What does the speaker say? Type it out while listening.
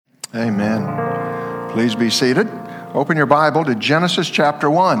Amen. Please be seated. Open your Bible to Genesis chapter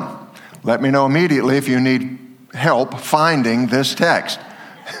 1. Let me know immediately if you need help finding this text.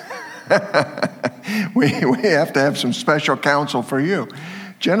 we have to have some special counsel for you.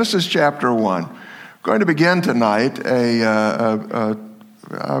 Genesis chapter 1. We're going to begin tonight I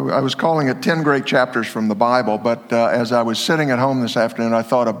was calling it 10 great chapters from the Bible, but as I was sitting at home this afternoon, I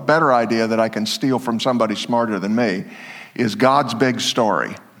thought a better idea that I can steal from somebody smarter than me is God's big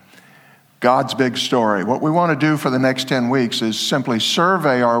story. God's big story. What we want to do for the next 10 weeks is simply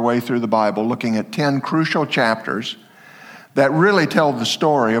survey our way through the Bible, looking at 10 crucial chapters that really tell the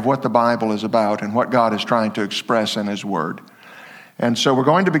story of what the Bible is about and what God is trying to express in His Word. And so we're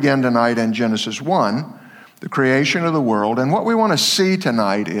going to begin tonight in Genesis 1, the creation of the world. And what we want to see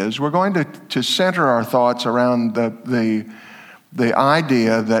tonight is we're going to center our thoughts around the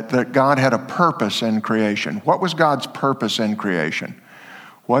idea that God had a purpose in creation. What was God's purpose in creation?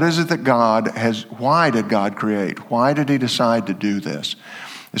 What is it that why did God create? Why did He decide to do this?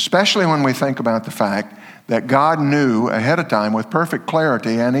 Especially when we think about the fact that God knew ahead of time with perfect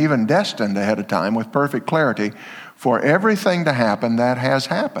clarity and even destined ahead of time with perfect clarity for everything to happen that has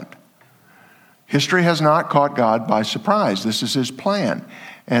happened. History has not caught God by surprise. This is His plan.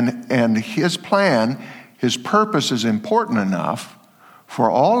 And His plan, His purpose is important enough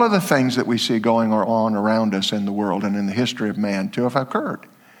for all of the things that we see going on around us in the world and in the history of man to have occurred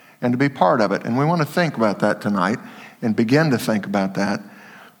and to be part of it. And we want to think about that tonight and begin to think about that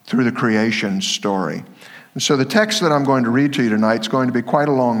through the creation story. And so the text that I'm going to read to you tonight is going to be quite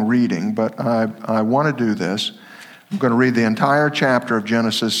a long reading, but I want to do this. I'm going to read the entire chapter of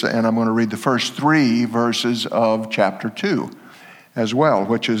Genesis, and I'm going to read the first 3 verses of chapter 2 as well,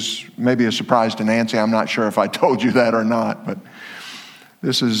 which is maybe a surprise to Nancy. I'm not sure if I told you that or not, but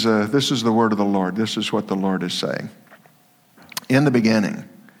this is the word of the Lord. This is what the Lord is saying. In the beginning,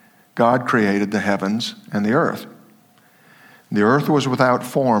 God created the heavens and the earth. The earth was without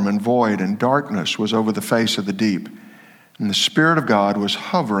form and void, and darkness was over the face of the deep. And the Spirit of God was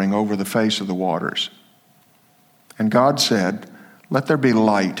hovering over the face of the waters. And God said, "Let there be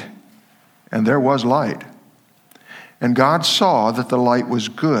light." And there was light. And God saw that the light was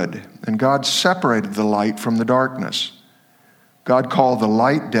good, and God separated the light from the darkness. God called the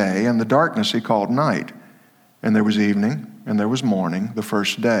light day, and the darkness He called night. And there was evening, and there was morning, the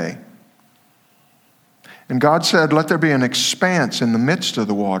first day. And God said, "Let there be an expanse in the midst of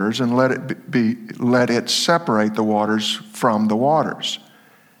the waters, and let it separate the waters from the waters."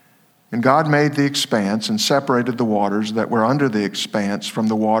 And God made the expanse and separated the waters that were under the expanse from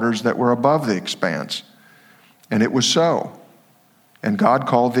the waters that were above the expanse. And it was so. And God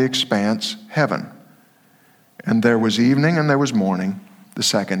called the expanse heaven. And there was evening and there was morning, the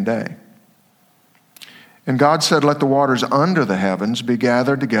second day. And God said, "Let the waters under the heavens be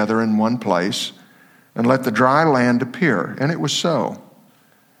gathered together in one place, and let the dry land appear." And it was so.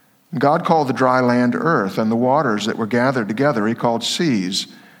 And God called the dry land earth, and the waters that were gathered together He called seas.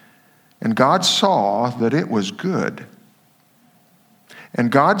 And God saw that it was good. And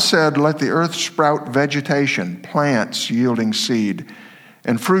God said, "Let the earth sprout vegetation, plants yielding seed,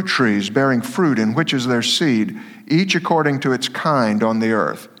 and fruit trees bearing fruit in which is their seed, each according to its kind on the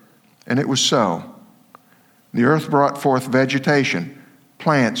earth." And it was so. The earth brought forth vegetation,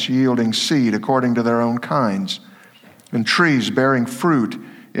 plants yielding seed according to their own kinds, and trees bearing fruit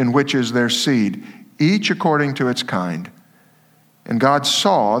in which is their seed, each according to its kind. And God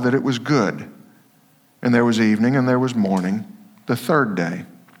saw that it was good. And there was evening and there was morning, the third day.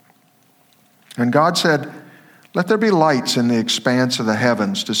 And God said, "Let there be lights in the expanse of the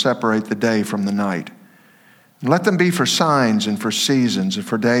heavens to separate the day from the night. And let them be for signs and for seasons and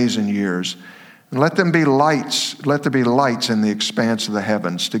for days and years. And let there be lights in the expanse of the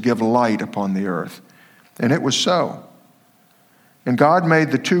heavens to give light upon the earth." And it was so. And God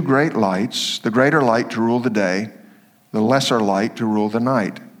made the 2 great lights, the greater light to rule the day, the lesser light to rule the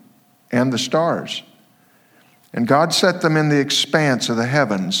night, and the stars. And God set them in the expanse of the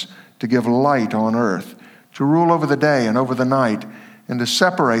heavens to give light on earth, to rule over the day and over the night, and to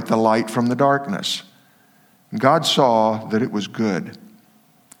separate the light from the darkness. And God saw that it was good.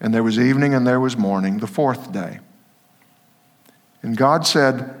 And there was evening and there was morning, the fourth day. And God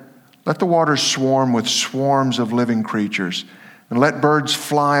said, "Let the waters swarm with swarms of living creatures, and let birds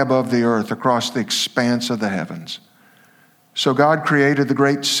fly above the earth across the expanse of the heavens." So God created the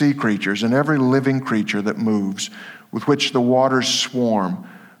great sea creatures and every living creature that moves, with which the waters swarm,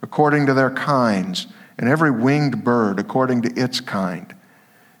 according to their kinds, and every winged bird according to its kind.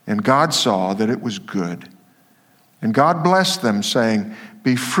 And God saw that it was good. And God blessed them, saying,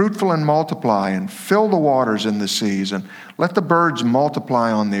 be fruitful and multiply, and fill the waters in the seas, and let the birds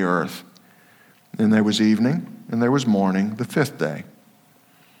multiply on the earth. And there was evening, and there was morning, the fifth day.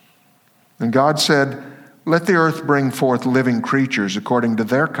 And God said, let the earth bring forth living creatures according to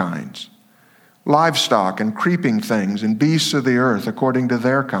their kinds, livestock and creeping things and beasts of the earth according to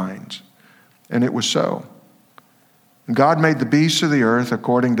their kinds. And it was so. And God made the beasts of the earth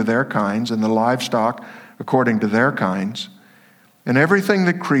according to their kinds, and the livestock according to their kinds, and everything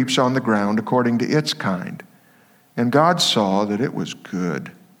that creeps on the ground according to its kind. And God saw that it was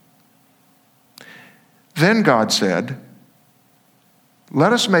good. Then God said,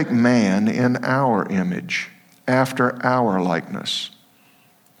 let us make man in our image, after our likeness.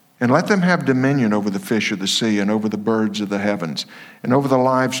 And let them have dominion over the fish of the sea, and over the birds of the heavens, and over the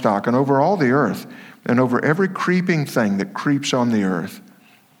livestock, and over all the earth, and over every creeping thing that creeps on the earth.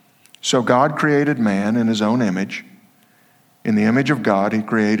 So God created man in his own image. In the image of God he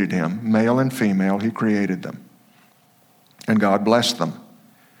created him. Male and female he created them. And God blessed them.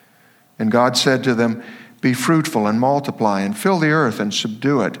 And God said to them, be fruitful and multiply, and fill the earth and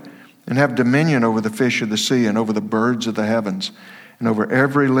subdue it, and have dominion over the fish of the sea, and over the birds of the heavens, and over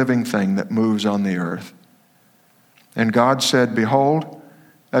every living thing that moves on the earth. And God said, behold,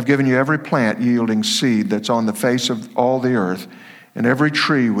 I've given you every plant yielding seed that's on the face of all the earth, and every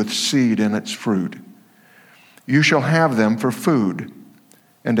tree with seed in its fruit. You shall have them for food.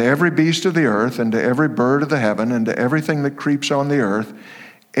 And to every beast of the earth, and to every bird of the heaven, and to everything that creeps on the earth,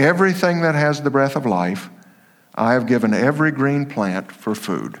 everything that has the breath of life, I have given every green plant for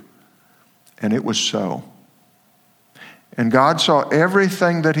food. And it was so. And God saw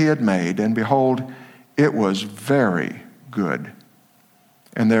everything that he had made, and behold, it was very good.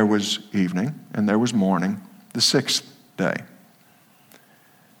 And there was evening, and there was morning, the sixth day.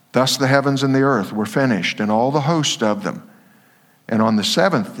 Thus the heavens and the earth were finished, and all the host of them. And on the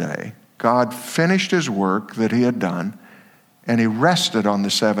seventh day, God finished his work that he had done, and he rested on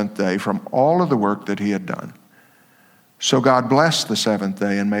the seventh day from all of the work that he had done. So God blessed the seventh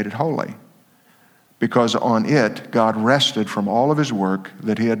day and made it holy, because on it God rested from all of his work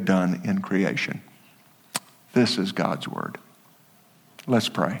that he had done in creation. This is God's word. Let's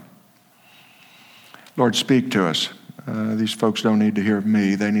pray. Lord, speak to us. These folks don't need to hear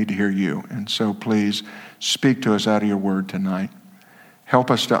me, they need to hear you. And so please speak to us out of your word tonight. Help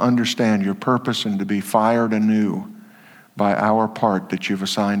us to understand your purpose and to be fired anew by our part that you've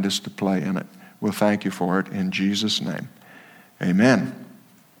assigned us to play in it. We'll thank you for it in Jesus' name. Amen.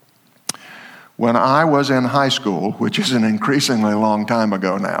 When I was in high school, which is an increasingly long time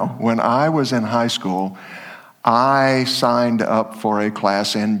ago now, when I was in high school, I signed up for a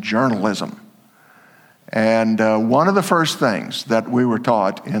class in journalism. And one of the first things that we were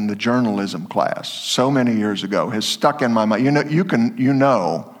taught in the journalism class so many years ago has stuck in my mind. You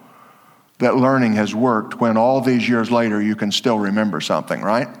know that learning has worked when all these years later you can still remember something,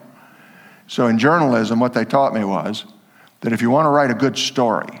 right? So in journalism, what they taught me was that if you want to write a good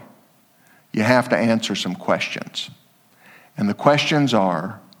story, you have to answer some questions. And the questions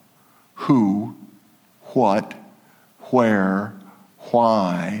are who, what, where,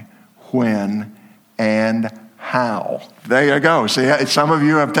 why, when, and how. There you go. See, some of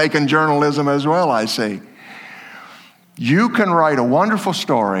you have taken journalism as well, I see. You can write a wonderful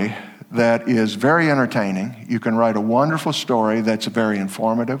story that is very entertaining. You can write a wonderful story that's very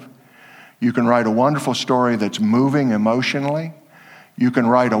informative. You can write a wonderful story that's moving emotionally. You can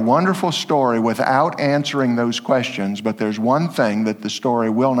write a wonderful story without answering those questions, but there's one thing that the story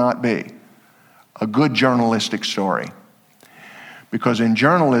will not be: a good journalistic story. Because in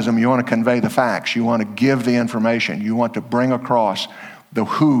journalism, you want to convey the facts. You want to give the information. You want to bring across the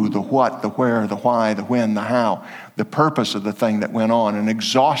who, the what, the where, the why, the when, the how, the purpose of the thing that went on, an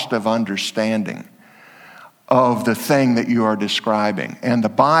exhaustive understanding of the thing that you are describing. And the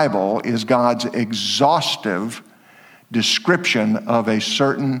Bible is God's exhaustive description of a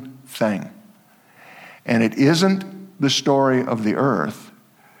certain thing. And it isn't the story of the earth.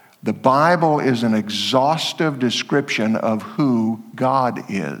 The Bible is an exhaustive description of who God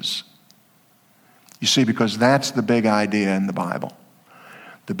is. You see, because that's the big idea in the Bible.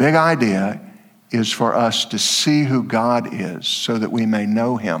 The big idea is for us to see who God is so that we may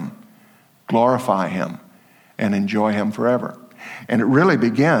know him, glorify him, and enjoy him forever. And it really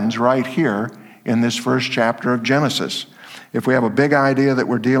begins right here in this first chapter of Genesis. If we have a big idea that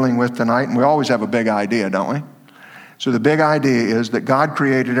we're dealing with tonight, and we always have a big idea, don't we? So the big idea is that God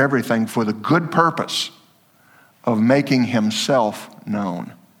created everything for the good purpose of making himself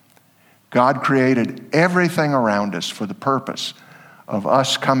known. God created everything around us for the purpose of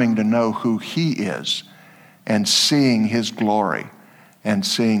us coming to know who he is and seeing his glory and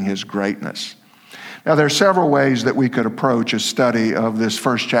seeing his greatness. Now, there are several ways that we could approach a study of this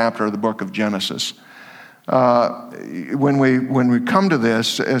first chapter of the book of Genesis. When we come to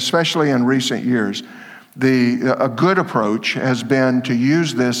this, especially in recent years, a good approach has been to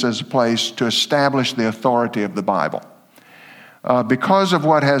use this as a place to establish the authority of the Bible. Because of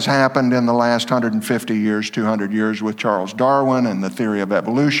what has happened in the last 150 years, 200 years with Charles Darwin and the theory of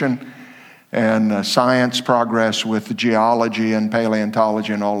evolution, and science progress with geology and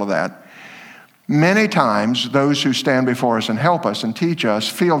paleontology and all of that, many times those who stand before us and help us and teach us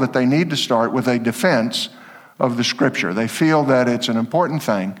feel that they need to start with a defense of the Scripture. They feel that it's an important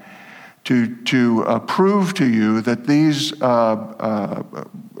thing to prove to you that these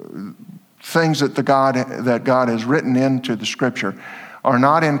things that God has written into the Scripture are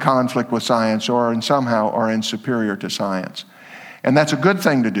not in conflict with science or somehow are superior to science. And that's a good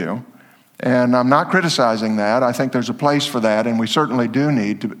thing to do. And I'm not criticizing that. I think there's a place for that, and we certainly do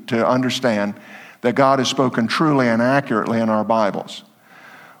need to understand that God has spoken truly and accurately in our Bibles.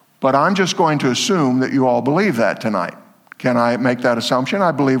 But I'm just going to assume that you all believe that tonight. Can I make that assumption?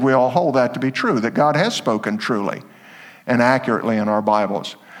 I believe we all hold that to be true, that God has spoken truly and accurately in our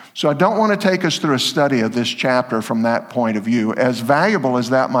Bibles. So I don't want to take us through a study of this chapter from that point of view, as valuable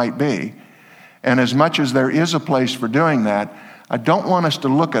as that might be, and as much as there is a place for doing that, I don't want us to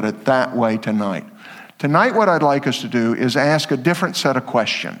look at it that way tonight. Tonight, what I'd like us to do is ask a different set of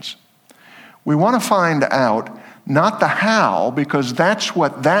questions. We want to find out not the how, because that's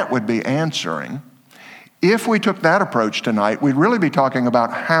what that would be answering. If we took that approach tonight, we'd really be talking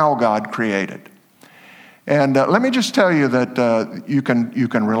about how God created. And let me just tell you that you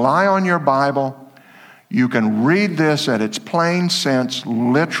can rely on your Bible. You can read this at its plain sense,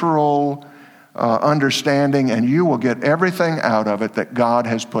 literal understanding, and you will get everything out of it that God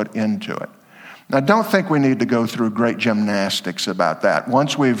has put into it. Now, don't think we need to go through great gymnastics about that.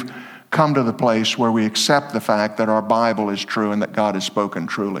 Once we've come to the place where we accept the fact that our Bible is true and that God has spoken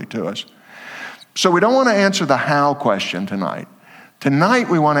truly to us. So we don't want to answer the how question tonight. Tonight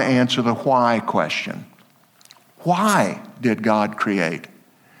we want to answer the why question. Why did God create?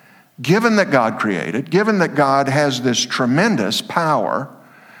 Given that God created, given that God has this tremendous power,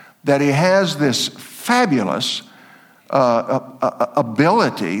 that he has this fabulous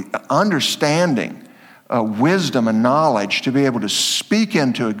ability, understanding, wisdom and knowledge to be able to speak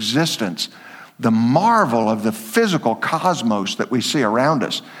into existence the marvel of the physical cosmos that we see around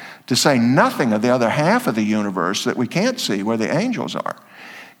us, to say nothing of the other half of the universe that we can't see, where the angels are.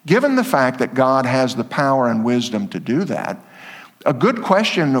 Given the fact that God has the power and wisdom to do that, a good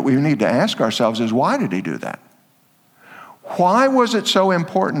question that we need to ask ourselves is, why did he do that? Why was it so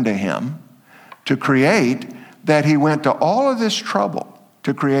important to him to create that he went to all of this trouble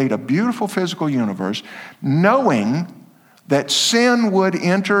to create a beautiful physical universe, knowing that sin would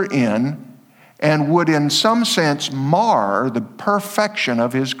enter in and would in some sense mar the perfection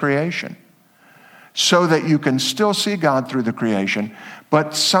of his creation, so that you can still see God through the creation,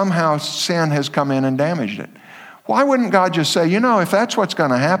 but somehow sin has come in and damaged it? Why wouldn't God just say, if that's what's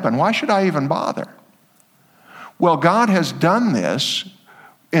going to happen, why should I even bother? Well, God has done this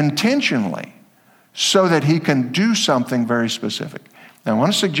intentionally so that he can do something very specific. Now, I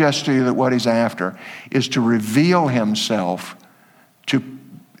want to suggest to you that what he's after is to reveal himself to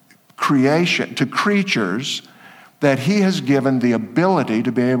creation, to creatures that he has given the ability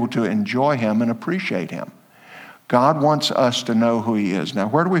to be able to enjoy him and appreciate him. God wants us to know who he is. Now,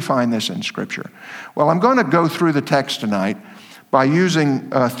 where do we find this in Scripture? Well, I'm going to go through the text tonight by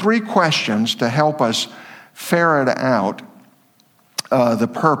using 3 questions to help us ferret out the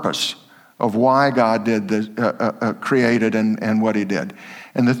purpose of why God did this, created and what he did.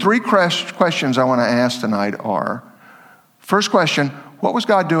 And the 3 questions I want to ask tonight are, first question, what was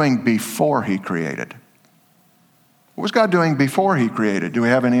God doing before he created? What was God doing before he created? Do we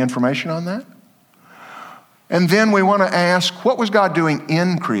have any information on that? And then we want to ask, what was God doing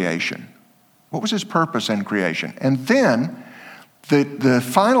in creation? What was his purpose in creation? And then the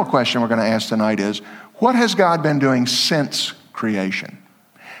final question we're going to ask tonight is, what has God been doing since creation?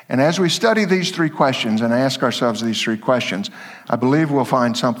 And as we study these 3 questions and ask ourselves these 3 questions, I believe we'll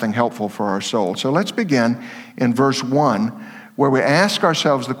find something helpful for our soul. So let's begin in verse 1, where we ask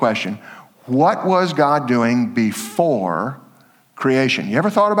ourselves the question, what was God doing before creation? You ever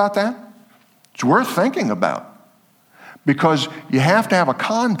thought about that? It's worth thinking about, because you have to have a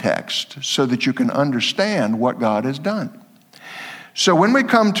context so that you can understand what God has done. So when we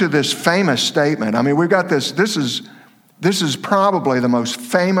come to this famous statement, we've got this is probably the most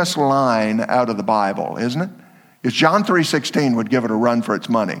famous line out of the Bible, isn't it? It's John 3:16 would give it a run for its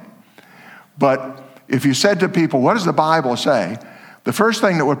money. But if you said to people, what does the Bible say? The first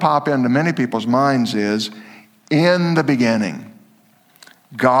thing that would pop into many people's minds is, in the beginning,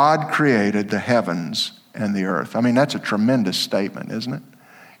 God created the heavens and the earth. I mean, that's a tremendous statement, isn't it?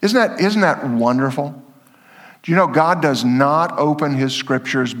 Isn't that wonderful? Do you know God does not open his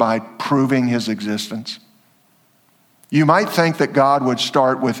scriptures by proving his existence? You might think that God would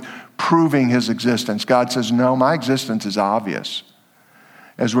start with proving his existence. God says, no, my existence is obvious.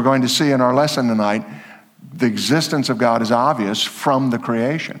 As we're going to see in our lesson tonight, the existence of God is obvious from the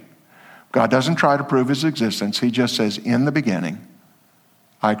creation. God doesn't try to prove his existence. He just says, in the beginning,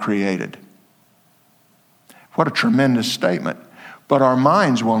 I created. What a tremendous statement. But our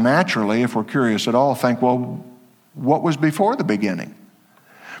minds will naturally, if we're curious at all, think, well, what was before the beginning?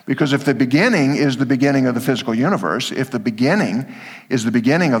 Because if the beginning is the beginning of the physical universe, if the beginning is the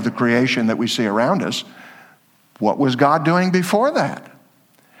beginning of the creation that we see around us, what was God doing before that?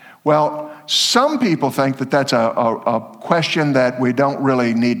 Well, some people think that that's a question that we don't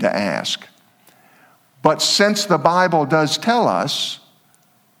really need to ask. But since the Bible does tell us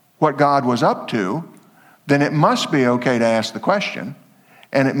what God was up to, then it must be okay to ask the question,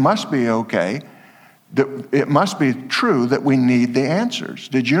 and it must be okay, it must be true that we need the answers.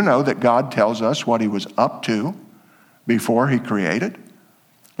 Did you know that God tells us what he was up to before he created?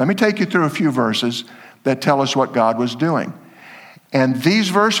 Let me take you through a few verses that tell us what God was doing. And these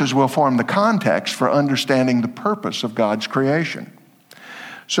verses will form the context for understanding the purpose of God's creation.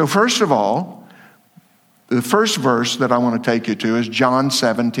 So first of all, the first verse that I want to take you to is John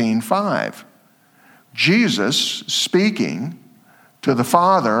 17:5. Jesus speaking to the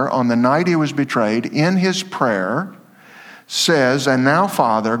Father on the night he was betrayed in his prayer says, "And now,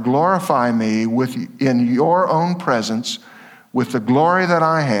 Father, glorify me in your own presence with the glory that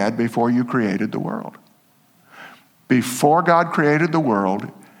I had before you created the world." Before God created the world,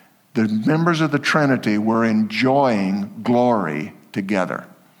 the members of the Trinity were enjoying glory together.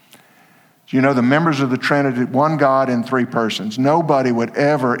 You know, the members of the Trinity, one God in three persons. Nobody would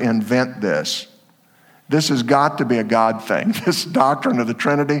ever invent this. This has got to be a God thing, this doctrine of the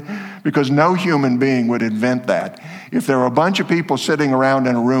Trinity, because no human being would invent that. If there were a bunch of people sitting around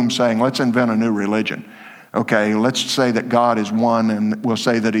in a room saying, let's invent a new religion. Okay, let's say that God is one and we'll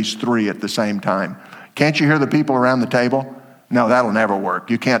say that he's three at the same time. Can't you hear the people around the table? No, that'll never work.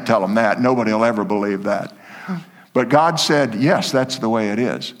 You can't tell them that. Nobody will ever believe that. But God said, yes, that's the way it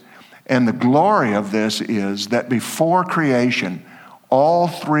is. And the glory of this is that before creation, all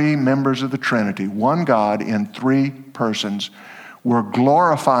three members of the Trinity, one God in three persons, were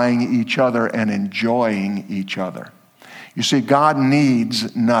glorifying each other and enjoying each other. You see, God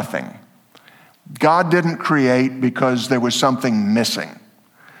needs nothing. God didn't create because there was something missing.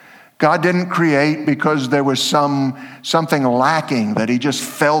 God didn't create because there was something lacking that he just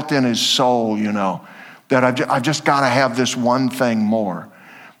felt in his soul, that I've just got to have this one thing more.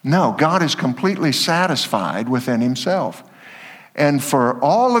 No, God is completely satisfied within himself. And for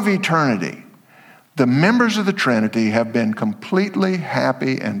all of eternity, the members of the Trinity have been completely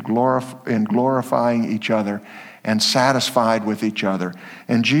happy and glorifying each other and satisfied with each other.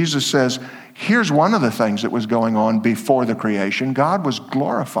 And Jesus says, here's one of the things that was going on before the creation. God was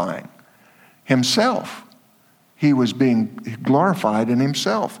glorifying himself. He was being glorified in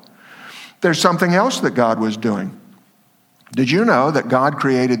himself. There's something else that God was doing. Did you know that God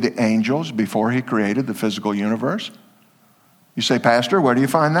created the angels before he created the physical universe? You say, Pastor, where do you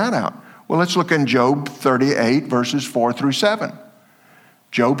find that out? Well, let's look in Job 38, verses 4 through 7.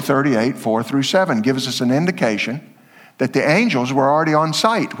 Job 38, 4 through 7 gives us an indication that the angels were already on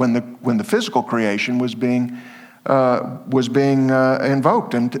site when the physical creation was being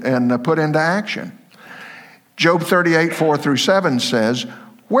invoked and put into action. Job 38, 4 through 7 says,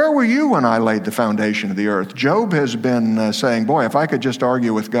 "Where were you when I laid the foundation of the earth?" Job has been saying, boy, if I could just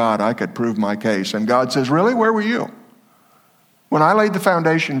argue with God, I could prove my case. And God says, really? Where were you? When I laid the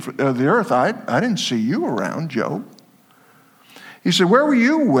foundation of the earth, I didn't see you around, Job. He said, where were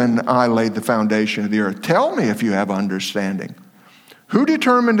you when I laid the foundation of the earth? Tell me if you have understanding. Who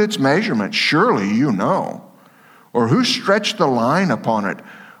determined its measurement? Surely you know. Or who stretched the line upon it?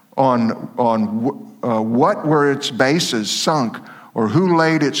 On what were its bases sunk? Or who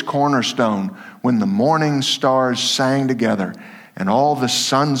laid its cornerstone when the morning stars sang together and all the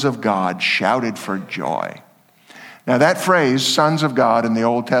sons of God shouted for joy? Now that phrase, sons of God, in the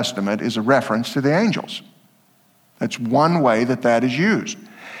Old Testament is a reference to the angels. That's one way that is used.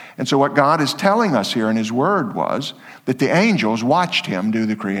 And so what God is telling us here in his word was that the angels watched him do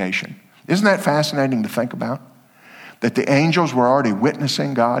the creation. Isn't that fascinating to think about? That the angels were already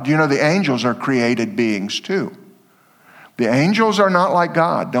witnessing God. You know, the angels are created beings too. The angels are not like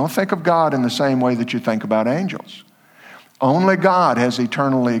God. Don't think of God in the same way that you think about angels. Only God has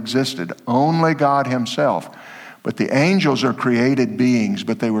eternally existed. Only God himself. But the angels are created beings,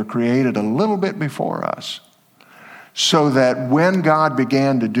 but they were created a little bit before us. So that when God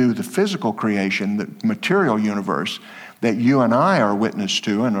began to do the physical creation, the material universe that you and I are witness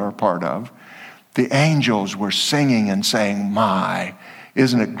to and are a part of, the angels were singing and saying, "My,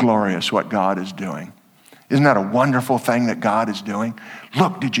 isn't it glorious what God is doing? Isn't that a wonderful thing that God is doing?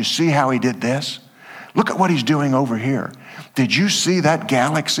 Look, did you see how he did this? Look at what he's doing over here. Did you see that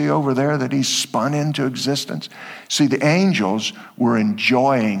galaxy over there that he's spun into existence?" See, the angels were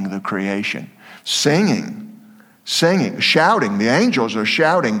enjoying the creation, singing, shouting. The angels are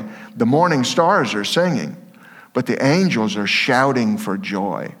shouting. The morning stars are singing, but the angels are shouting for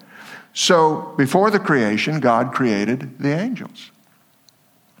joy. So before the creation, God created the angels.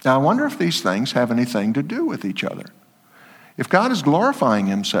 Now, I wonder if these things have anything to do with each other. If God is glorifying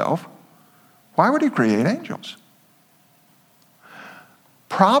himself, why would he create angels?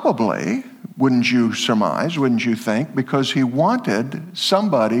 Probably, wouldn't you surmise, wouldn't you think, because he wanted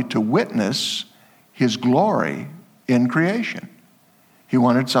somebody to witness his glory in creation. He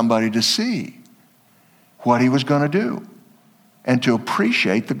wanted somebody to see what he was going to do and to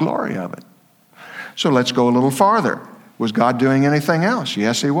appreciate the glory of it. So let's go a little farther. Was God doing anything else?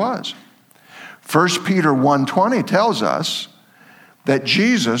 Yes, he was. 1 Peter 1:20 tells us that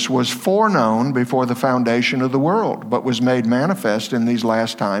Jesus was foreknown before the foundation of the world, but was made manifest in these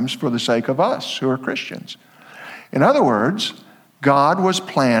last times for the sake of us who are Christians. In other words, God was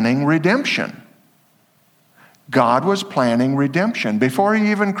planning redemption. God was planning redemption before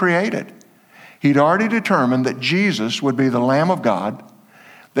he even created. He'd already determined that Jesus would be the Lamb of God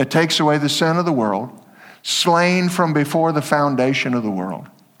that takes away the sin of the world, slain from before the foundation of the world.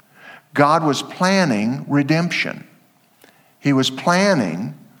 God was planning redemption. He was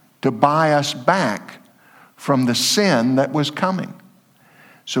planning to buy us back from the sin that was coming.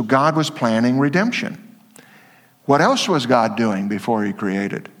 So God was planning redemption. What else was God doing before he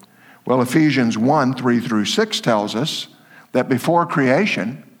created? Well, Ephesians 1:3-6 tells us that before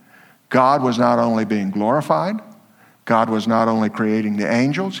creation, God was not only being glorified, God was not only creating the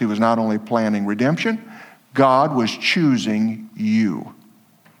angels, he was not only planning redemption, God was choosing you.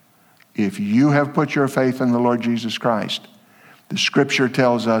 If you have put your faith in the Lord Jesus Christ, the scripture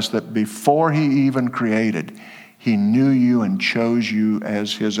tells us that before he even created, he knew you and chose you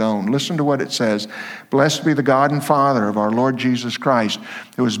as his own. Listen to what it says. "Blessed be the God and Father of our Lord Jesus Christ,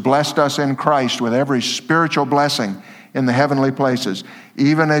 who has blessed us in Christ with every spiritual blessing in the heavenly places,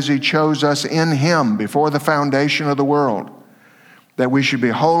 even as he chose us in him before the foundation of the world, that we should be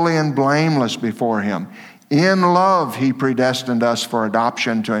holy and blameless before him. In love, he predestined us for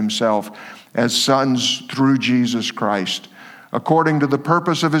adoption to himself as sons through Jesus Christ, according to the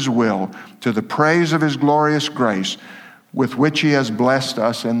purpose of his will, to the praise of his glorious grace, with which he has blessed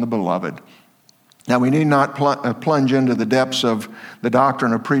us in the beloved." Now, we need not plunge into the depths of the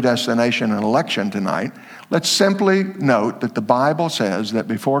doctrine of predestination and election tonight. Let's simply note that the Bible says that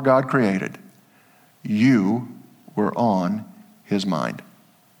before God created, you were on his mind.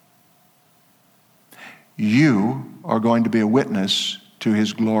 You are going to be a witness to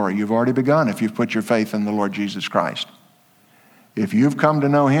his glory. You've already begun if you've put your faith in the Lord Jesus Christ. If you've come to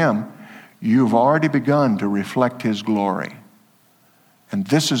know him, you've already begun to reflect his glory. And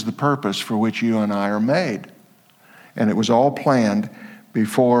this is the purpose for which you and I are made. And it was all planned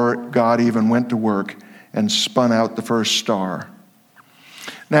before God even went to work and spun out the first star.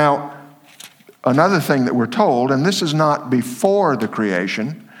 Now, another thing that we're told, and this is not before the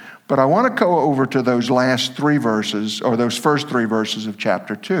creation, but I want to go over to those last three verses, or those first three verses of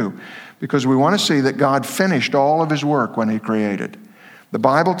chapter 2, because we want to see that God finished all of his work when he created. The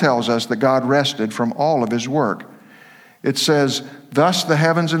Bible tells us that God rested from all of his work. It says, "Thus the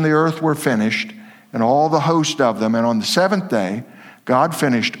heavens and the earth were finished, and all the host of them. And on the seventh day, God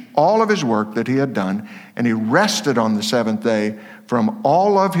finished all of his work that he had done, and he rested on the seventh day from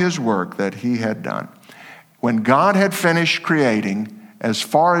all of his work that he had done." When God had finished creating, as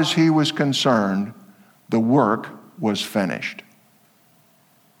far as he was concerned, the work was finished.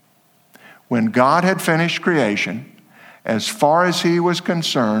 When God had finished creation, as far as he was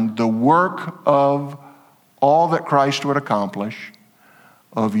concerned, the work of all that Christ would accomplish,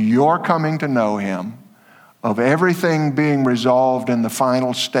 of your coming to know him, of everything being resolved in the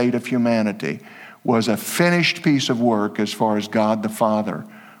final state of humanity, was a finished piece of work as far as God the Father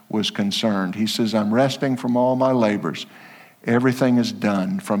was concerned. He says, "I'm resting from all my labors." Everything is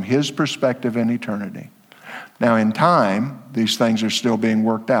done from his perspective in eternity. Now, in time, these things are still being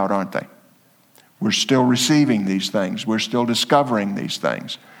worked out, aren't they? We're still receiving these things. We're still discovering these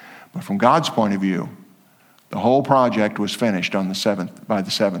things. But from God's point of view, The whole project was finished by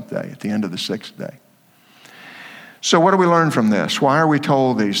the seventh day, at the end of the sixth day. So what do we learn from this? Why are we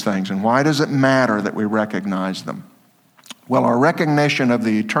told these things, and why does it matter that we recognize them? Well, our recognition of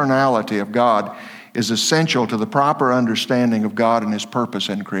the eternality of God is essential to the proper understanding of God and His purpose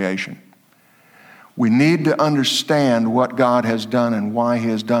in creation. We need to understand what God has done and why He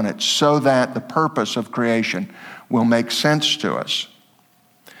has done it so that the purpose of creation will make sense to us.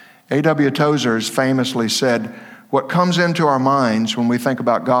 A.W. Tozer has famously said, "What comes into our minds when we think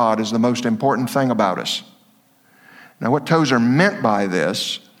about God is the most important thing about us." Now, what Tozer meant by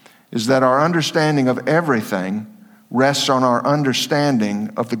this is that our understanding of everything rests on our understanding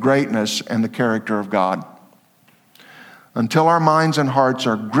of the greatness and the character of God. Until our minds and hearts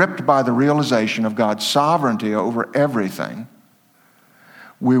are gripped by the realization of God's sovereignty over everything,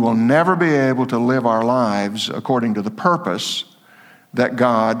 we will never be able to live our lives according to the purpose that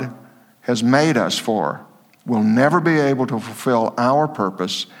God has made us for. We'll never be able to fulfill our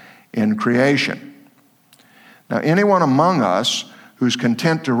purpose in creation. Now, anyone among us who's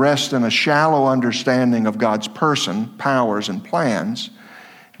content to rest in a shallow understanding of God's person, powers, and plans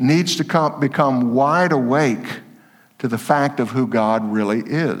needs to become wide awake to the fact of who God really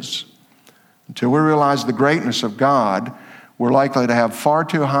is. Until we realize the greatness of God, we're likely to have far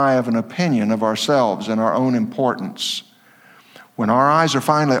too high of an opinion of ourselves and our own importance. When our eyes are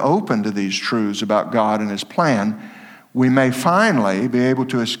finally open to these truths about God and His plan, we may finally be able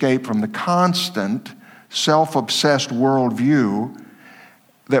to escape from the constant, self-obsessed worldview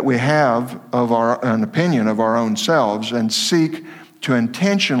that we have of an opinion of our own selves and seek to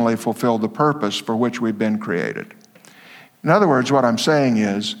intentionally fulfill the purpose for which we've been created. In other words, what I'm saying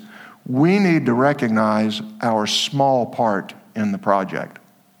is we need to recognize our small part in the project.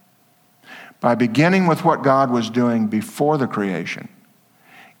 By beginning with what God was doing before the creation,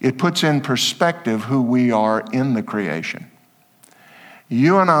 it puts in perspective who we are in the creation.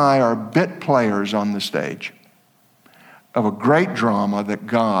 You and I are bit players on the stage of a great drama that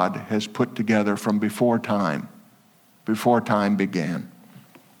God has put together from before time began.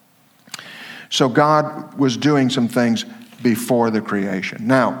 So God was doing some things before the creation.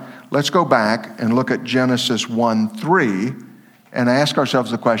 Now, let's go back and look at Genesis 1:3 and ask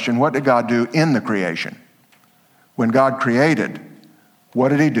ourselves the question, what did God do in the creation? When God created, what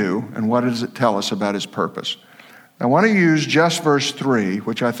did He do, and what does it tell us about His purpose? I want to use just verse 3,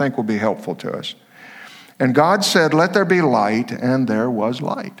 which I think will be helpful to us. And God said, "Let there be light," and there was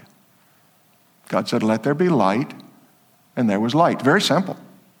light. God said, "Let there be light," and there was light. Very simple.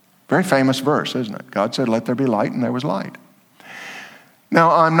 Very famous verse, isn't it? God said, "Let there be light," and there was light.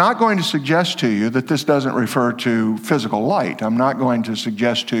 Now, I'm not going to suggest to you that this doesn't refer to physical light. I'm not going to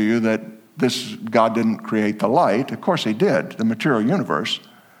suggest to you that God didn't create the light. Of course He did. The material universe,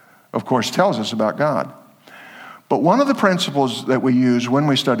 of course, tells us about God. But one of the principles that we use when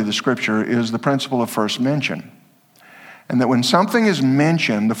we study the Scripture is the principle of first mention. And that when something is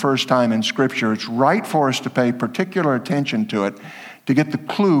mentioned the first time in Scripture, it's right for us to pay particular attention to it to get the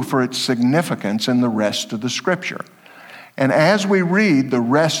clue for its significance in the rest of the Scripture. And as we read the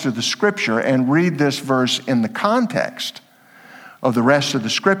rest of the Scripture and read this verse in the context of the rest of the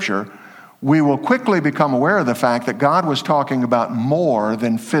Scripture, we will quickly become aware of the fact that God was talking about more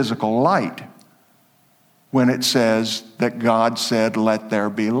than physical light when it says that God said, "Let there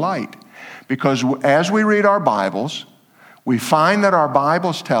be light." Because as we read our Bibles, we find that our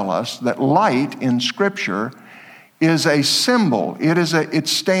Bibles tell us that light in Scripture is a symbol. It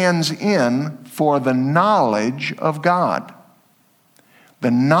stands in for the knowledge of God.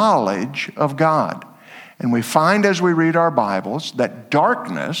 The knowledge of God. And we find as we read our Bibles that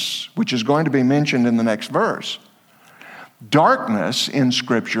darkness, which is going to be mentioned in the next verse, darkness in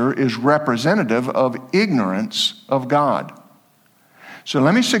Scripture is representative of ignorance of God. So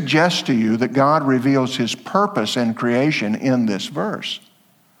let me suggest to you that God reveals His purpose in creation in this verse.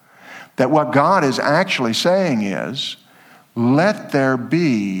 That what God is actually saying is, let there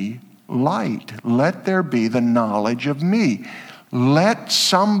be light. Let there be the knowledge of me. Let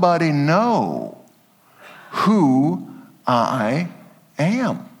somebody know who I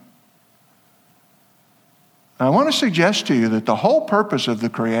am. I want to suggest to you that the whole purpose of the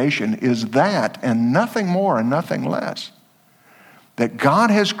creation is that and nothing more and nothing less. That God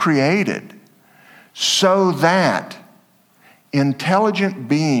has created so that intelligent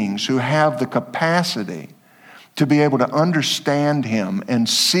beings who have the capacity to be able to understand Him and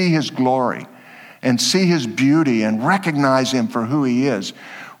see His glory and see His beauty and recognize Him for who He is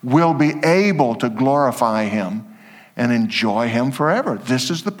will be able to glorify Him and enjoy Him forever. This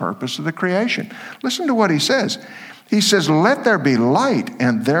is the purpose of the creation. Listen to what He says. He says, "Let there be light,"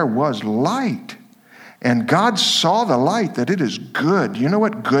 and there was light. And God saw the light, that it is good. You know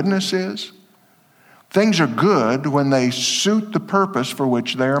what goodness is? Things are good when they suit the purpose for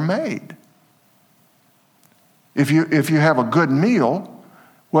which they are made. If you have a good meal,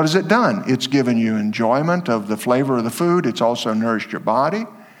 what has it done? It's given you enjoyment of the flavor of the food. It's also nourished your body.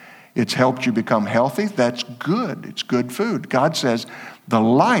 It's helped you become healthy. That's good. It's good food. God says, the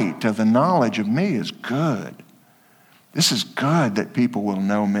light of the knowledge of me is good. This is good that people will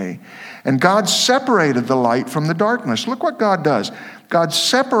know me. And God separated the light from the darkness. Look what God does. God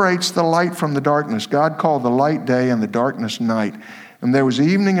separates the light from the darkness. God called the light day and the darkness night. And there was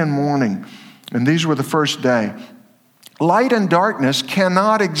evening and morning, and these were the first day. Light and darkness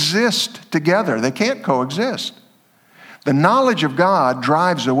cannot exist together. They can't coexist. The knowledge of God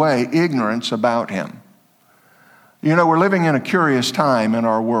drives away ignorance about him. You know, we're living in a curious time in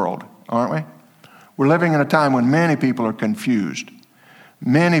our world, aren't we? We're living in a time when many people are confused.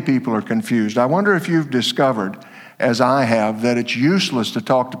 Many people are confused. I wonder if you've discovered, as I have, that it's useless to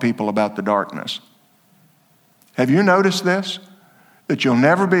talk to people about the darkness. Have you noticed this? That you'll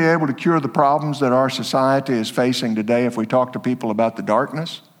never be able to cure the problems that our society is facing today if we talk to people about the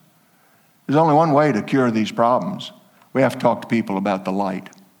darkness? There's only one way to cure these problems. We have to talk to people about the light.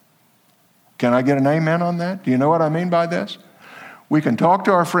 Can I get an amen on that? Do you know what I mean by this? We can talk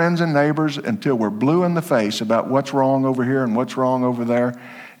to our friends and neighbors until we're blue in the face about what's wrong over here and what's wrong over there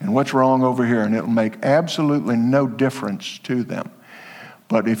and what's wrong over here, and it'll make absolutely no difference to them.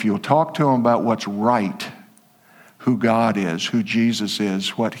 But if you'll talk to them about what's right, who God is, who Jesus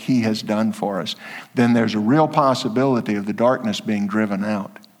is, what he has done for us, then there's a real possibility of the darkness being driven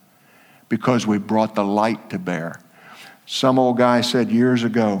out because we brought the light to bear. Some old guy said years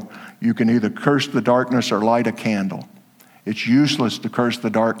ago, you can either curse the darkness or light a candle. It's useless to curse the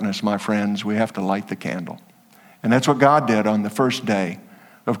darkness, my friends. We have to light the candle. And that's what God did on the first day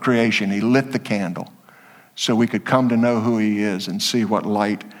of creation. He lit the candle so we could come to know who he is and see what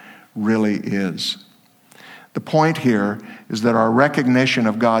light really is. The point here is that our recognition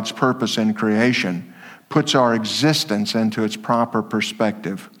of God's purpose in creation puts our existence into its proper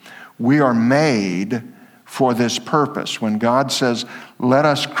perspective. We are made for this purpose. When God says, let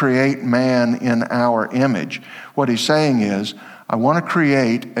us create man in our image, what he's saying is, I want to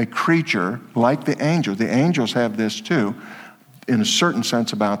create a creature like the angels. The angels have this too, in a certain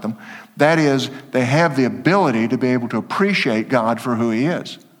sense about them. That is, they have the ability to be able to appreciate God for who he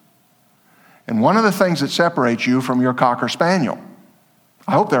is. And one of the things that separates you from your Cocker Spaniel,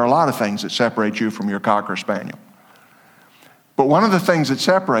 I hope there are a lot of things that separate you from your Cocker Spaniel. But one of the things that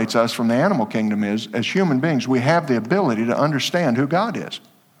separates us from the animal kingdom is, as human beings, we have the ability to understand who God is.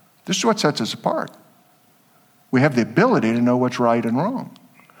 This is what sets us apart. We have the ability to know what's right and wrong.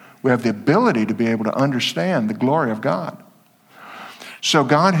 We have the ability to be able to understand the glory of God. So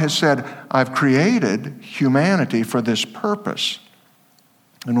God has said, I've created humanity for this purpose.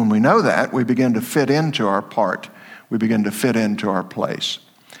 And when we know that, we begin to fit into our part. We begin to fit into our place.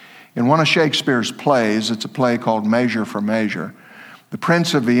 In one of Shakespeare's plays, it's a play called Measure for Measure, the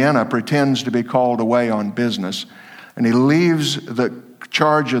Prince of Vienna pretends to be called away on business, and he leaves the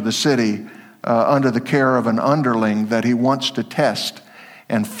charge of the city under the care of an underling that he wants to test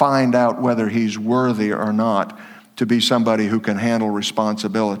and find out whether he's worthy or not to be somebody who can handle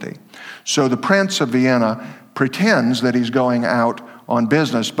responsibility. So the Prince of Vienna pretends that he's going out on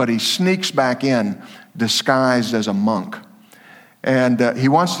business, but he sneaks back in disguised as a monk. And he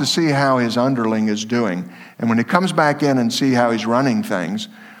wants to see how his underling is doing. And when he comes back in and see how he's running things,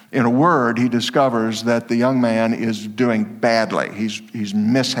 in a word, he discovers that the young man is doing badly. He's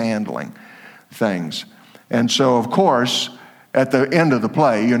mishandling things. And so, of course, at the end of the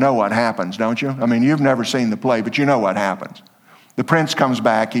play, you know what happens, don't you? I mean, you've never seen the play, but you know what happens. The prince comes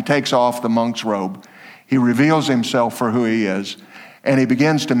back. He takes off the monk's robe. He reveals himself for who he is. And he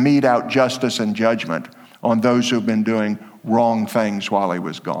begins to mete out justice and judgment on those who've been doing wrong things while he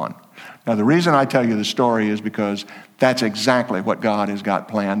was gone. Now, the reason I tell you the story is because that's exactly what God has got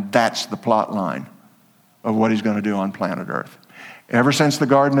planned. That's the plot line of what he's going to do on planet Earth. Ever since the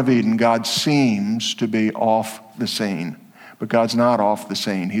Garden of Eden, God seems to be off the scene. But God's not off the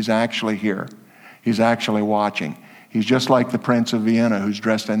scene. He's actually here. He's actually watching. He's just like the Prince of Vienna who's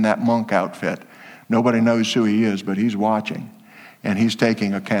dressed in that monk outfit. Nobody knows who he is, but he's watching. And he's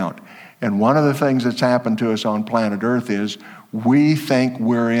taking account. And one of the things that's happened to us on planet Earth is we think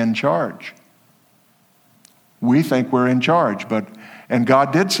we're in charge. We think we're in charge. And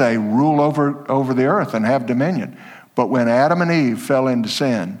God did say, rule over the earth and have dominion. But when Adam and Eve fell into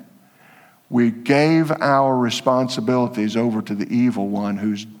sin, we gave our responsibilities over to the evil one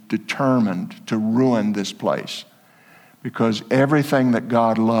who's determined to ruin this place. Because everything that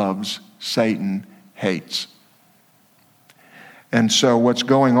God loves, Satan hates. And so what's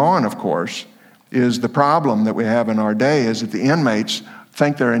going on, of course, is the problem that we have in our day is that the inmates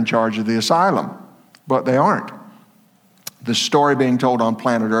think they're in charge of the asylum, but they aren't. The story being told on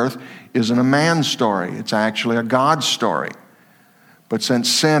planet Earth isn't a man's story. It's actually a God story. But since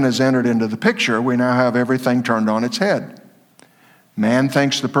sin has entered into the picture, we now have everything turned on its head. Man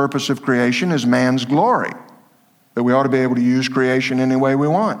thinks the purpose of creation is man's glory, that we ought to be able to use creation any way we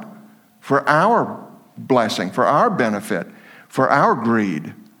want, for our blessing, for our benefit, for our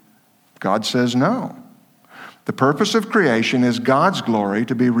greed. God says no. The purpose of creation is God's glory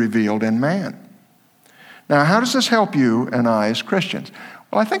to be revealed in man. Now, how does this help you and I as Christians?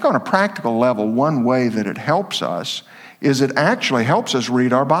 Well, I think on a practical level, one way that it helps us is it actually helps us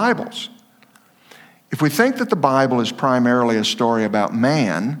read our Bibles. If we think that the Bible is primarily a story about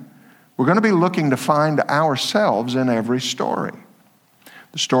man, we're going to be looking to find ourselves in every story.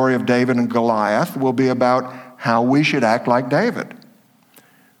 The story of David and Goliath will be about how we should act like David.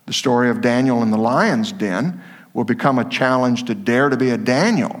 The story of Daniel in the lion's den will become a challenge to dare to be a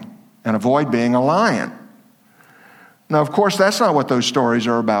Daniel and avoid being a lion. Now, of course, that's not what those stories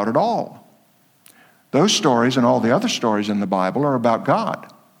are about at all. Those stories and all the other stories in the Bible are about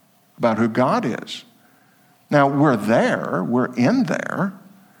God, about who God is. Now, we're in there,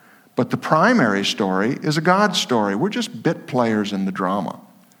 but the primary story is a God story. We're just bit players in the drama.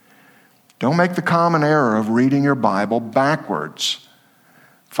 Don't make the common error of reading your Bible backwards.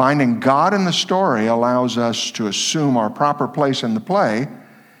 Finding God in the story allows us to assume our proper place in the play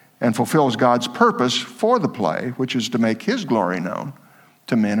and fulfills God's purpose for the play, which is to make His glory known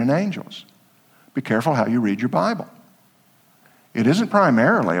to men and angels. Be careful how you read your Bible. It isn't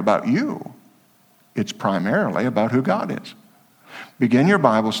primarily about you. It's primarily about who God is. Begin your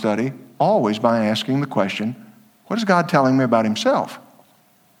Bible study always by asking the question, what is God telling me about Himself?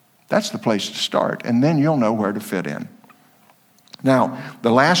 That's the place to start, and then you'll know where to fit in. Now,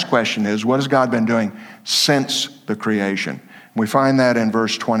 the last question is, what has God been doing since the creation? We find that in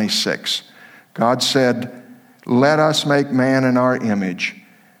verse 26. God said, "Let us make man in our image,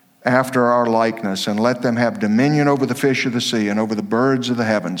 after our likeness, and let them have dominion over the fish of the sea, and over the birds of the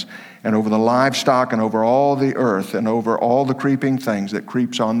heavens, and over the livestock, and over all the earth, and over all the creeping things that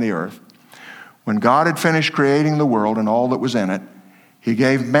creeps on the earth." When God had finished creating the world and all that was in it, He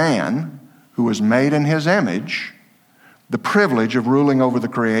gave man, who was made in His image, the privilege of ruling over the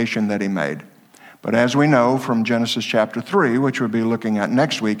creation that He made. But as we know from Genesis chapter 3, which we'll be looking at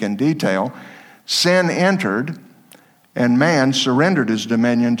next week in detail, sin entered, and man surrendered his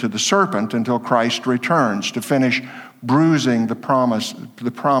dominion to the serpent until Christ returns to finish bruising the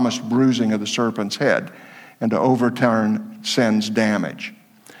promised bruising of the serpent's head and to overturn sin's damage.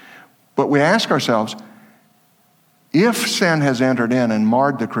 But we ask ourselves, if sin has entered in and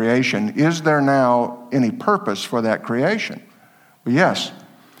marred the creation, is there now any purpose for that creation? Well, yes.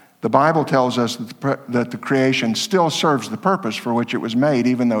 The Bible tells us that the creation still serves the purpose for which it was made,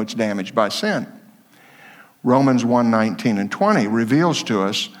 even though it's damaged by sin. Romans 1:19 and 20 reveals to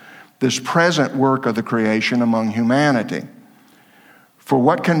us this present work of the creation among humanity. For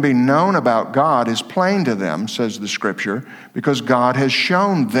what can be known about God is plain to them, says the Scripture, because God has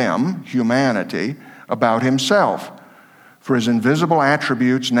shown them, humanity, about Himself. For His invisible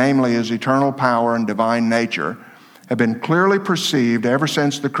attributes, namely His eternal power and divine nature, have been clearly perceived ever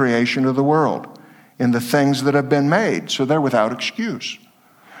since the creation of the world in the things that have been made, so they're without excuse.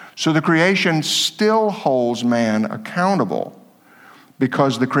 So the creation still holds man accountable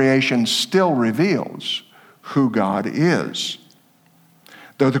because the creation still reveals who God is.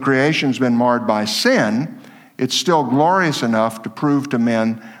 Though the creation's been marred by sin, it's still glorious enough to prove to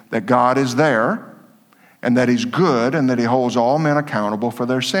men that God is there and that He's good and that He holds all men accountable for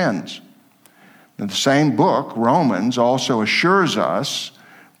their sins. And the same book, Romans, also assures us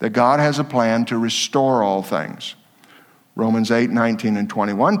that God has a plan to restore all things. Romans 8:19 and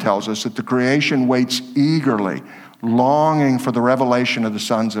 21 tells us that the creation waits eagerly, longing for the revelation of the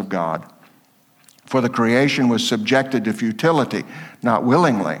sons of God. For the creation was subjected to futility, not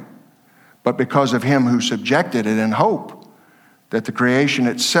willingly, but because of Him who subjected it in hope that the creation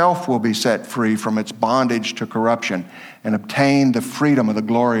itself will be set free from its bondage to corruption and obtain the freedom of the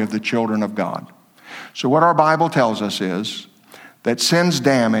glory of the children of God. So what our Bible tells us is that sin's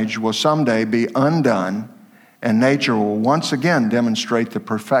damage will someday be undone and nature will once again demonstrate the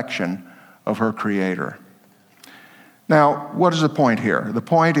perfection of her Creator. Now, what is the point here? The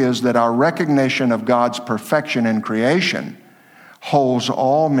point is that our recognition of God's perfection in creation holds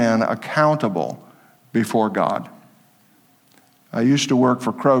all men accountable before God. I used to work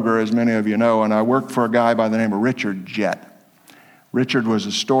for Kroger, as many of you know, and I worked for a guy by the name of Richard Jett. Richard was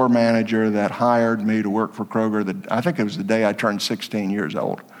a store manager that hired me to work for Kroger. I think it was the day I turned 16 years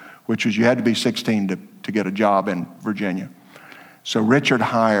old, which was you had to be 16 to get a job in Virginia. So Richard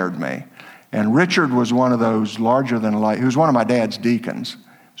hired me. And Richard was one of those larger than life. He was one of my dad's deacons. He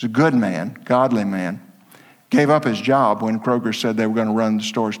was a good man, godly man. Gave up his job when Kroger said they were going to run the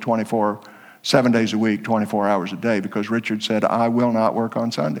stores 7 days a week, 24 hours a day, because Richard said, I will not work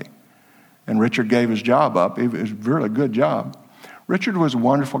on Sunday. And Richard gave his job up. It was a really good job. Richard was a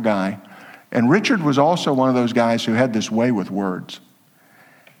wonderful guy. And Richard was also one of those guys who had this way with words.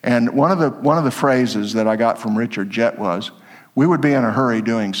 And one of the phrases that I got from Richard Jett was, we would be in a hurry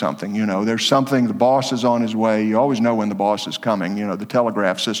doing something. There's something, the boss is on his way. You always know when the boss is coming. The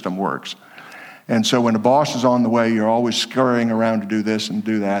telegraph system works. And so when the boss is on the way, you're always scurrying around to do this and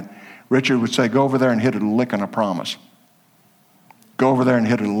do that. Richard would say, go over there and hit it a lick and a promise. Go over there and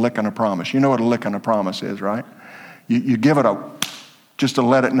hit it a lick and a promise. You know what a lick and a promise is, right? You give it just to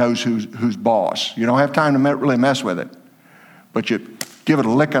let it know who's boss. You don't have time to really mess with it. But you give it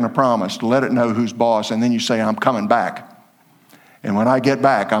a lick and a promise to let it know who's boss, and then you say, I'm coming back. And when I get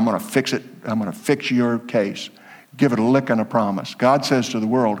back, I'm going to fix it. I'm going to fix your case. Give it a lick and a promise. God says to the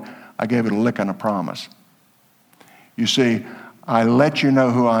world, I gave it a lick and a promise. You see, I let you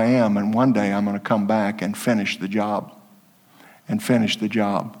know who I am, and one day I'm going to come back and finish the job. And finish the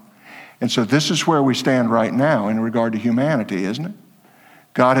job. And so this is where we stand right now in regard to humanity, isn't it?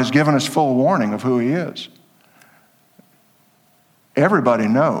 God has given us full warning of who He is. Everybody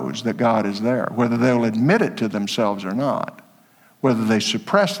knows that God is there, whether they'll admit it to themselves or not. Whether they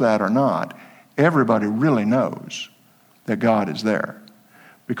suppress that or not, everybody really knows that God is there.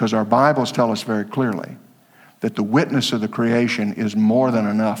 Because our Bibles tell us very clearly that the witness of the creation is more than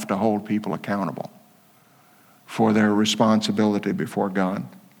enough to hold people accountable for their responsibility before God.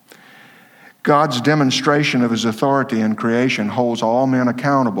 God's demonstration of His authority in creation holds all men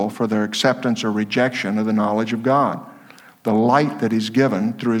accountable for their acceptance or rejection of the knowledge of God, the light that He's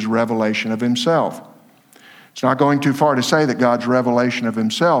given through His revelation of Himself. It's not going too far to say that God's revelation of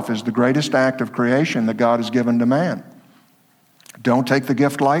Himself is the greatest act of creation that God has given to man. Don't take the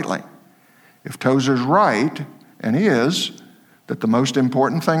gift lightly. If Tozer's right, and he is, that the most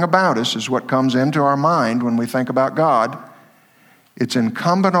important thing about us is what comes into our mind when we think about God, it's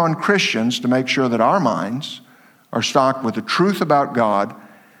incumbent on Christians to make sure that our minds are stocked with the truth about God,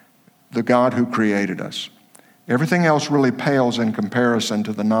 the God who created us. Everything else really pales in comparison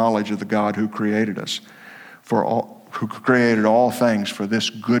to the knowledge of the God who created us. Who created all things for this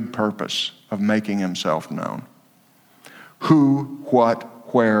good purpose of making Himself known. Who,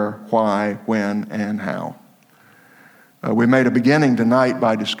 what, where, why, when, and how. We made a beginning tonight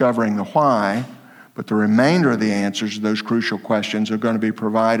by discovering the why, but the remainder of the answers to those crucial questions are going to be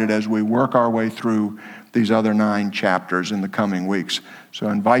provided as we work our way through these other 9 chapters in the coming weeks. So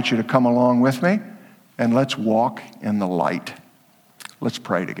I invite you to come along with me, and let's walk in the light. Let's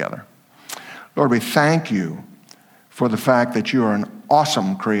pray together. Lord, we thank You for the fact that You are an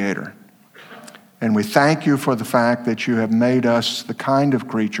awesome creator. And we thank You for the fact that You have made us the kind of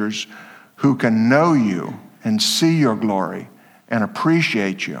creatures who can know You and see Your glory and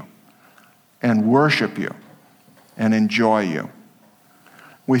appreciate You and worship You and enjoy You.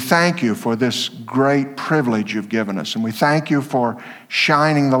 We thank You for this great privilege You've given us, and we thank You for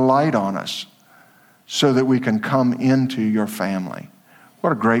shining the light on us so that we can come into Your family.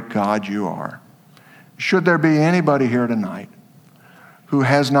 What a great God You are. Should there be anybody here tonight who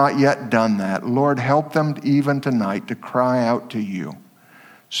has not yet done that, Lord, help them even tonight to cry out to You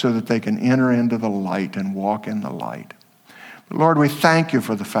so that they can enter into the light and walk in the light. But Lord, we thank You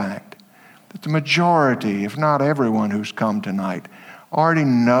for the fact that the majority, if not everyone who's come tonight, already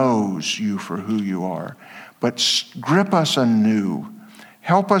knows You for who You are. But grip us anew.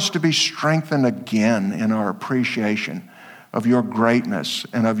 Help us to be strengthened again in our appreciation of Your greatness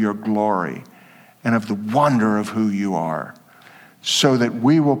and of Your glory and of the wonder of who You are, so that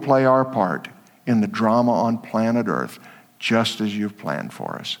we will play our part in the drama on planet Earth just as You've planned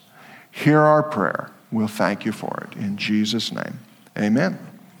for us. Hear our prayer. We'll thank You for it. In Jesus' name, amen.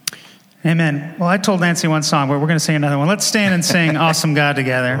 Amen. Well, I told Nancy one song, but we're going to sing another one. Let's stand and sing Awesome God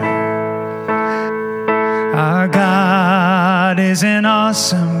together. Our God is an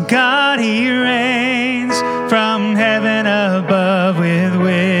awesome God. He reigns from heaven above with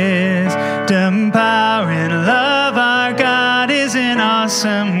wisdom, power, and love. Our God is an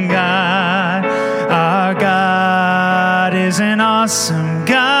awesome God. Our God is an awesome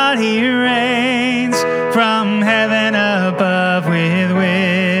God. He reigns from heaven above with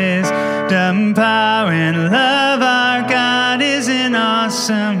wisdom, power, and love. Our God is an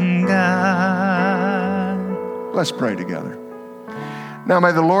awesome God. Let's pray together. Now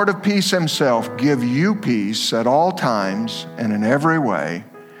may the Lord of peace himself give you peace at all times and in every way.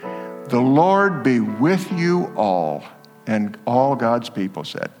 The Lord be with you all. And all God's people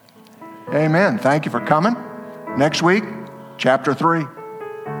said, amen. Thank you for coming. Next week, chapter 3.